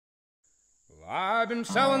I've been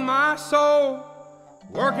selling my soul,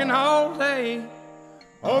 working all day,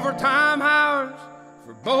 overtime hours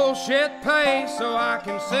for bullshit pay, so I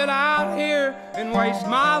can sit out here and waste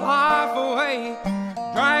my life away,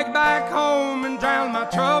 drag back home and drown my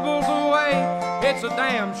troubles away. It's a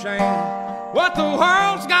damn shame what the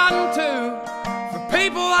world's gotten to for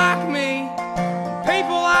people like me,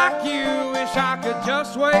 people like you. Wish I could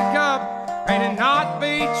just wake up and it not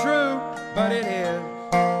be true, but it is.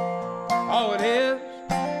 Oh, it is,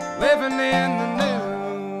 living in the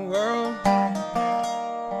new world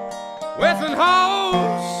with an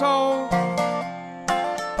whole soul.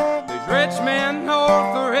 These rich men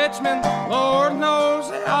north of Richmond, Lord knows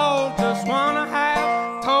they all just wanna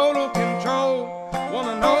have total control.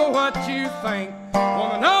 Wanna know what you think,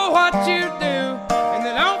 wanna know what you do, and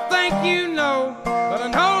they don't think you know, but I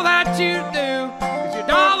know that you do, 'cause your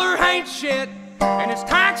dollar ain't shit, and it's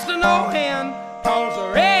taxed to no end, 'cause the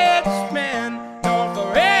rich men, north of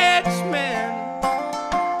Richmond.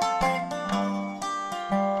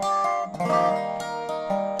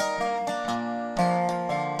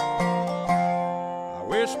 I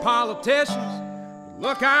wish politicians would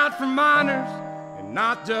look out for miners, and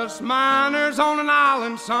not just miners on an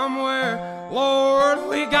island somewhere. Lord,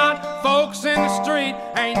 we got folks in the street,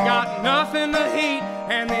 ain't got nothing to eat,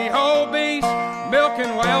 and the obese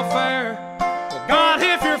milking welfare. Well, God,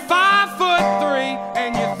 if you're 5'3"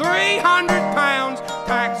 and you're 300 pounds,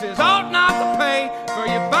 taxes ought not to pay for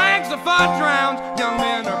your bags of fudge rounds. Young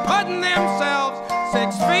men are putting themselves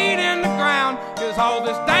 6 feet in the ground, 'cause all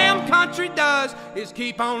this damn country does is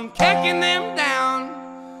keep on kicking them down.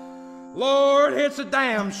 Lord, it's a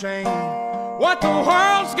damn shame what the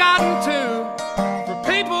world's gotten to for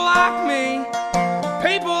people like me,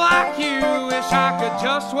 people like you. Wish I could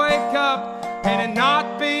just wake up and it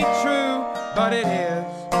not be true, but it is.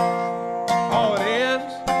 Oh, it is,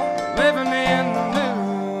 living in the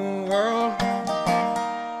new world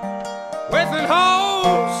with an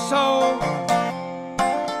whole soul.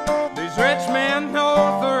 These rich men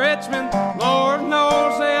north of Richmond, Lord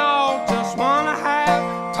knows they all just wanna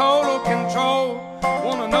have total control.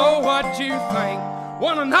 Wanna know what you think,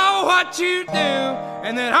 wanna know what you do,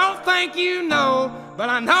 and they don't think you know, but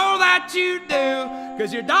I know that you do,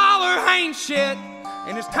 'cause your dollar ain't shit,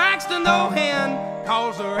 and it's taxed to no end,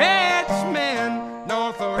 'cause the rich men,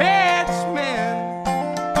 north of Richmond.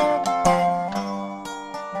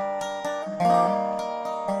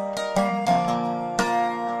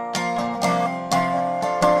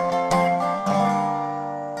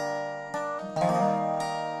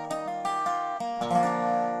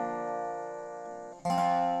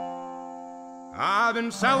 I've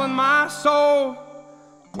been selling my soul,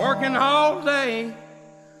 working all day,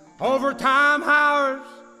 overtime hours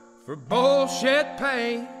for bullshit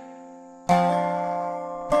pay.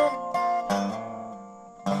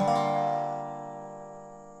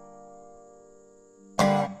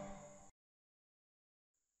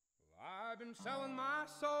 I've been selling my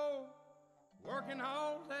soul, working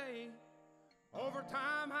all day,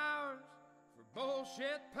 overtime hours for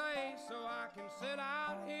bullshit pay, so I can sit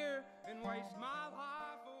out here and waste my